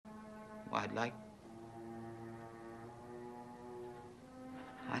I'd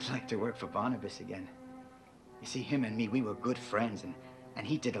like to work for Barnabas again. You see, him and me, we were good friends, and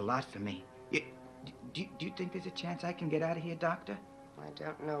he did a lot for me. Do you think there's a chance I can get out of here, Doctor? I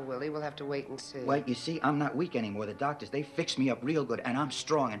don't know, Willie. We'll have to wait and see. Wait, you see, I'm not weak anymore. The doctors, they fixed me up real good, and I'm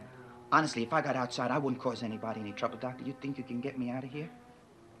strong. And honestly, if I got outside, I wouldn't cause anybody any trouble. Doctor, you think you can get me out of here?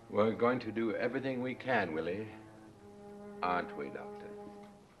 We're going to do everything we can, Willie. Aren't we, Doctor?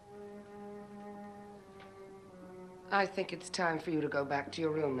 I think it's time for you to go back to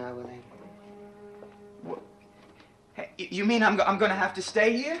your room now, Willie. What? Hey, you mean I'm going to have to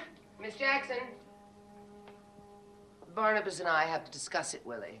stay here? Miss Jackson. Barnabas and I have to discuss it,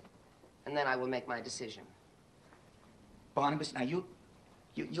 Willie. And then I will make my decision. Barnabas, now you'll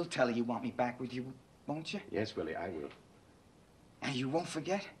tell her you want me back with you, won't you? Yes, Willie, I will. And you won't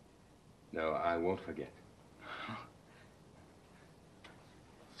forget? No, I won't forget.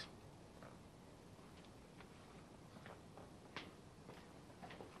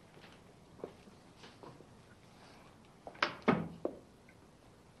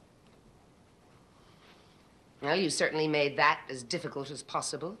 Well, you certainly made that as difficult as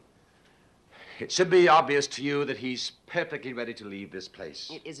possible. It should be obvious to you that he's perfectly ready to leave this place.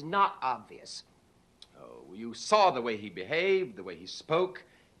 It is not obvious. Oh, you saw the way he behaved, the way he spoke.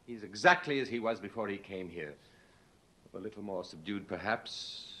 He's exactly as he was before he came here. A little more subdued,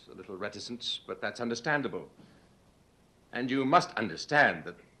 perhaps, a little reticent, but that's understandable. And you must understand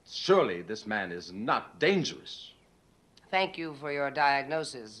that surely this man is not dangerous. Thank you for your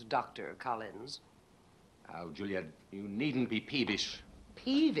diagnosis, Dr. Collins. Now, Julia, you needn't be peevish.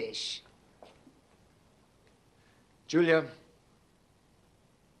 Peevish? Julia,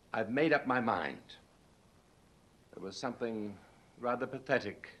 I've made up my mind. There was something rather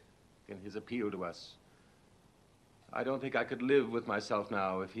pathetic in his appeal to us. I don't think I could live with myself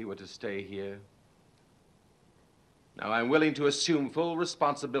now if he were to stay here. Now, I'm willing to assume full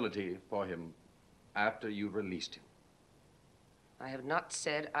responsibility for him after you've released him. I have not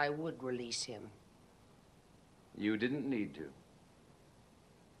said I would release him. You didn't need to.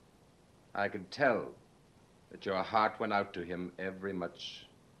 I could tell that your heart went out to him every much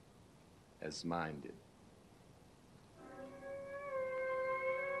as mine did.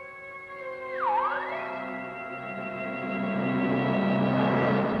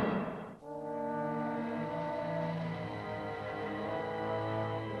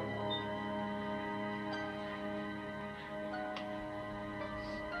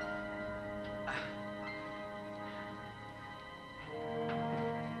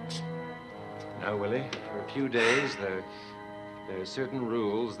 Now, Willie, for a few days, there are certain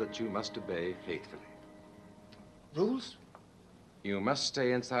rules that you must obey faithfully. Rules? You must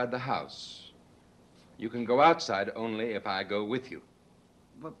stay inside the house. You can go outside only if I go with you.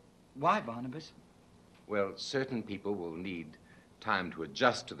 But why, Barnabas? Well, certain people will need time to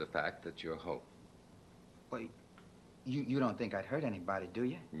adjust to the fact that you're home. Well, you don't think I'd hurt anybody, do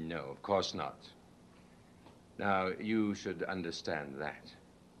you? No, of course not. Now, you should understand that.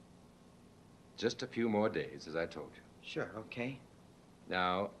 Just a few more days, as I told you. Sure, okay.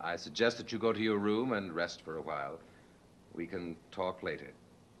 Now, I suggest that you go to your room and rest for a while. We can talk later.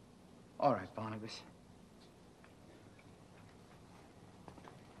 All right, Barnabas.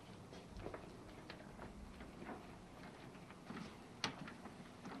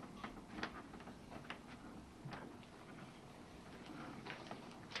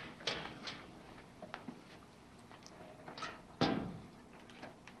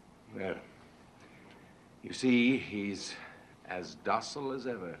 Well, you see, he's as docile as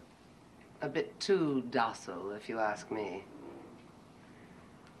ever. A bit too docile, if you ask me.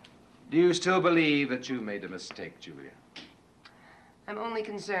 Do you still believe that you made a mistake, Julia? I'm only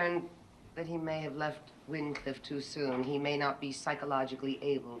concerned that he may have left Wincliffe too soon. He may not be psychologically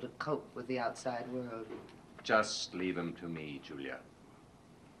able to cope with the outside world. Just leave him to me, Julia.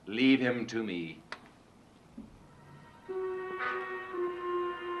 Leave him to me.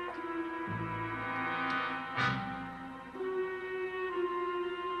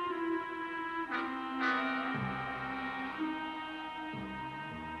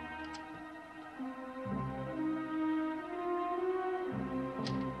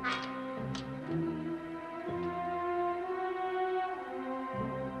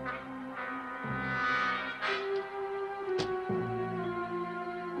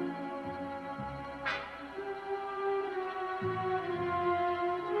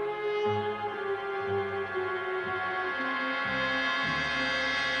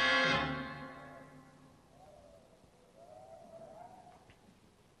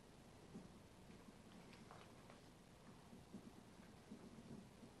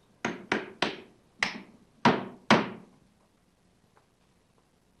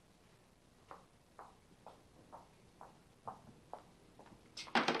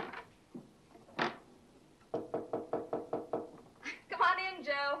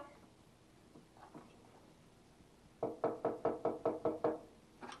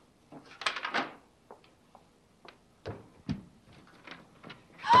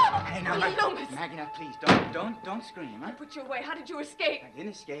 Now, Willie Loomis! Maggie, now, please, don't scream, huh? I put you away. How did you escape? I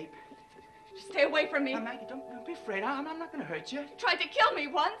didn't escape. Just stay away from me. Now, Maggie, don't be afraid. I'm not going to hurt you. You tried to kill me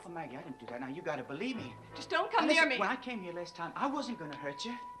once. Oh, Maggie, I didn't do that. Now, you got to believe me. Just don't come Listen, near me. When I came here last time, I wasn't going to hurt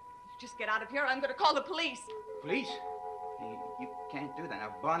you. Just get out of here. I'm going to call the police. Police? You can't do that.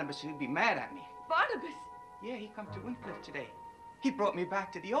 Now, Barnabas would be mad at me. Barnabas? Yeah, he come to Wincliffe today. He brought me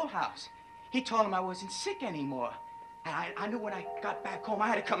back to the old house. He told him I wasn't sick anymore. And I knew when I got back home, I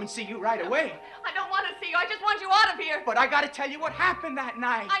had to come and see you right away. I don't want to see you. I just want you out of here. But I got to tell you what happened that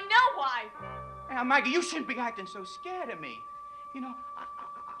night. I know why. Now, Maggie, you shouldn't be acting so scared of me. You know,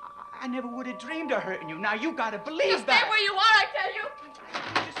 I never would have dreamed of hurting you. Now, you got to believe You that. stay where you are, I tell you.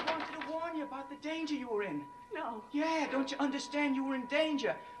 I just wanted to warn you about the danger you were in. No. Yeah, don't you understand you were in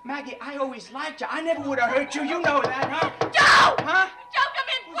danger? Maggie, I always liked you. I never would have hurt you. You know that, huh? Joe! Huh? Joe, come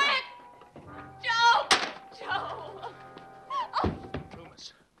in, quick! Joe! Joe! Oh.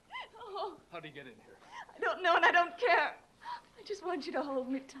 Loomis, Oh. how'd he get in here? I don't know and I don't care. I just want you to hold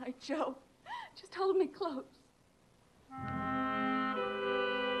me tight, Joe. Just hold me close.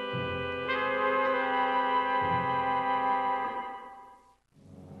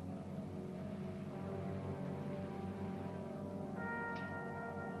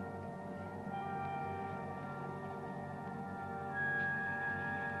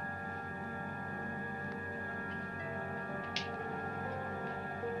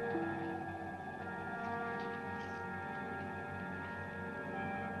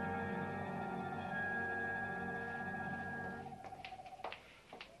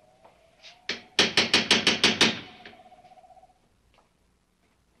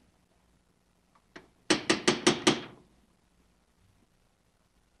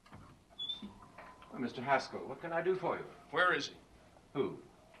 Mr. Haskell, what can I do for you? Where is he? Who?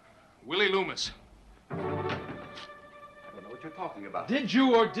 Willie Loomis. I don't know what you're talking about. Did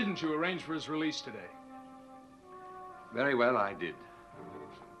you or didn't you arrange for his release today? Very well, I did.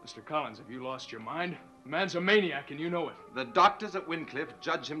 Mr. Collins, have you lost your mind? The man's a maniac, and you know it. The doctors at Wincliffe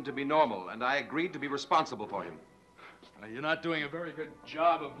judge him to be normal, and I agreed to be responsible for him. You're not doing a very good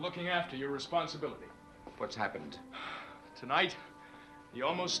job of looking after your responsibility. What's happened? Tonight, he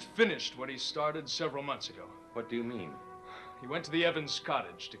almost finished what he started several months ago. What do you mean? He went to the Evans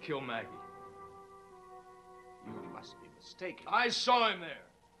cottage to kill Maggie. You must be mistaken. I saw him there.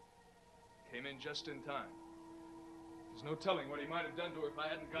 Came in just in time. There's no telling what he might have done to her if I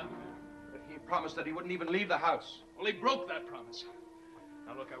hadn't gotten there. But he promised that he wouldn't even leave the house. Well, he broke that promise.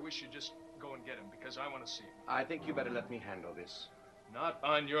 Now, look, I wish you'd just go and get him, because I want to see him. I think you better let me handle this. Not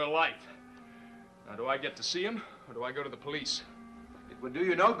on your life. Now, do I get to see him, or do I go to the police? It would do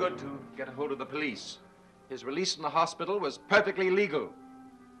you no good to get a hold of the police. His release from the hospital was perfectly legal.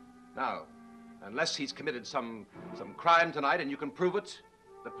 Now, unless he's committed some crime tonight and you can prove it,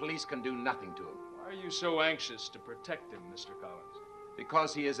 the police can do nothing to him. Why are you so anxious to protect him, Mr. Collins?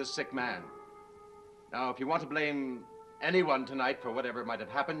 Because he is a sick man. Now, if you want to blame anyone tonight for whatever might have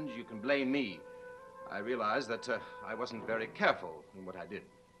happened, you can blame me. I realize that I wasn't very careful in what I did.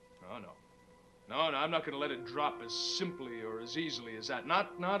 Oh, no. No, I'm not going to let it drop as simply or as easily as that.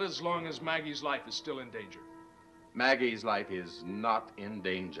 Not as long as Maggie's life is still in danger. Maggie's life is not in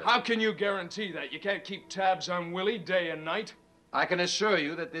danger. How can you guarantee that? You can't keep tabs on Willie day and night? I can assure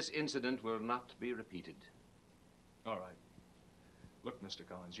you that this incident will not be repeated. All right. Look, Mr.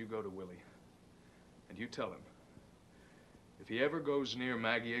 Collins, you go to Willie, and you tell him, if he ever goes near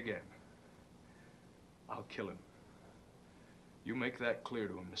Maggie again, I'll kill him. You make that clear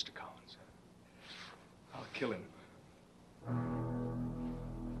to him, Mr. Collins. I'll kill him.